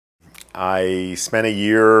I spent a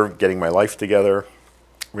year getting my life together.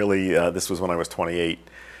 Really, this was when I was 28.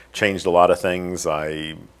 Changed a lot of things.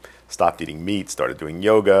 I stopped eating meat, started doing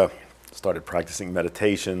yoga, started practicing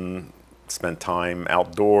meditation, spent time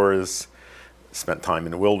outdoors, spent time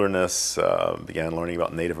in the wilderness, began learning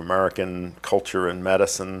about Native American culture and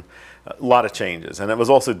medicine. A lot of changes. And it was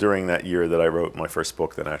also during that year that I wrote my first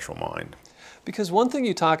book, The Natural Mind. Because one thing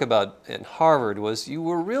you talk about at Harvard was you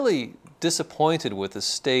were really disappointed with the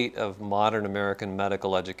state of modern American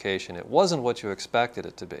medical education. It wasn't what you expected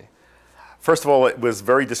it to be. First of all, it was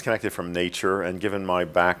very disconnected from nature, and given my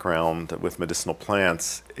background with medicinal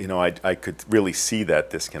plants, you know, I could really see that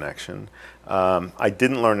disconnection. I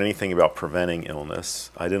didn't learn anything about preventing illness.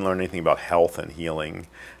 I didn't learn anything about health and healing.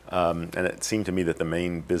 And it seemed to me that the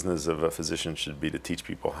main business of a physician should be to teach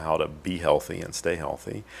people how to be healthy and stay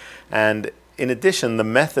healthy. And in addition, the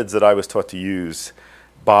methods that I was taught to use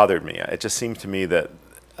bothered me. It just seemed to me that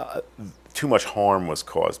too much harm was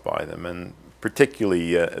caused by them, and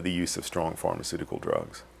particularly the use of strong pharmaceutical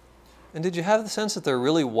drugs. And did you have the sense that there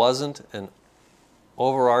really wasn't an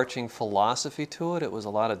overarching philosophy to it? It was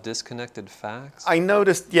a lot of disconnected facts? I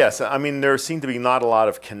noticed, yes. I mean, there seemed to be not a lot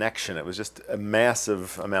of connection. It was just a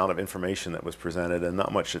massive amount of information that was presented and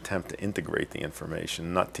not much attempt to integrate the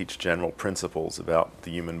information, not teach general principles about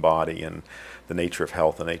the human body and the nature of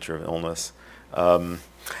health, the nature of illness. And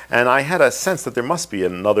I had a sense that there must be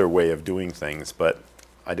another way of doing things, but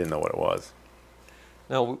I didn't know what it was.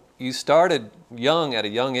 Now, you started young, at a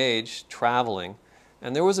young age, traveling,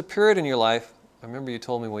 and there was a period in your life, I remember you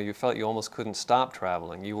told me, where you felt you almost couldn't stop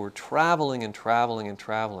traveling. You were traveling and traveling and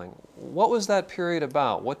traveling. What was that period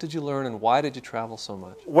about? What did you learn, and why did you travel so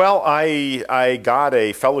much? Well, I got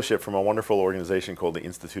a fellowship from a wonderful organization called the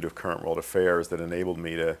Institute of Current World Affairs that enabled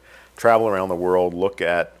me to travel around the world, look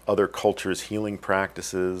at other cultures' healing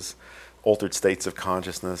practices, altered states of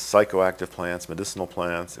consciousness, psychoactive plants, medicinal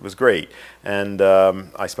plants. It was great. And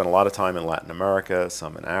I spent a lot of time in Latin America,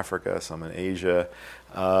 some in Africa, some in Asia.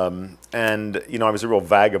 And, you know, I was a real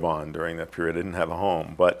vagabond during that period. I didn't have a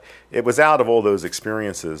home. But it was out of all those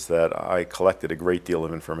experiences that I collected a great deal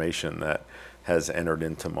of information that has entered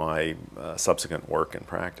into my subsequent work and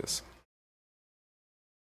practice.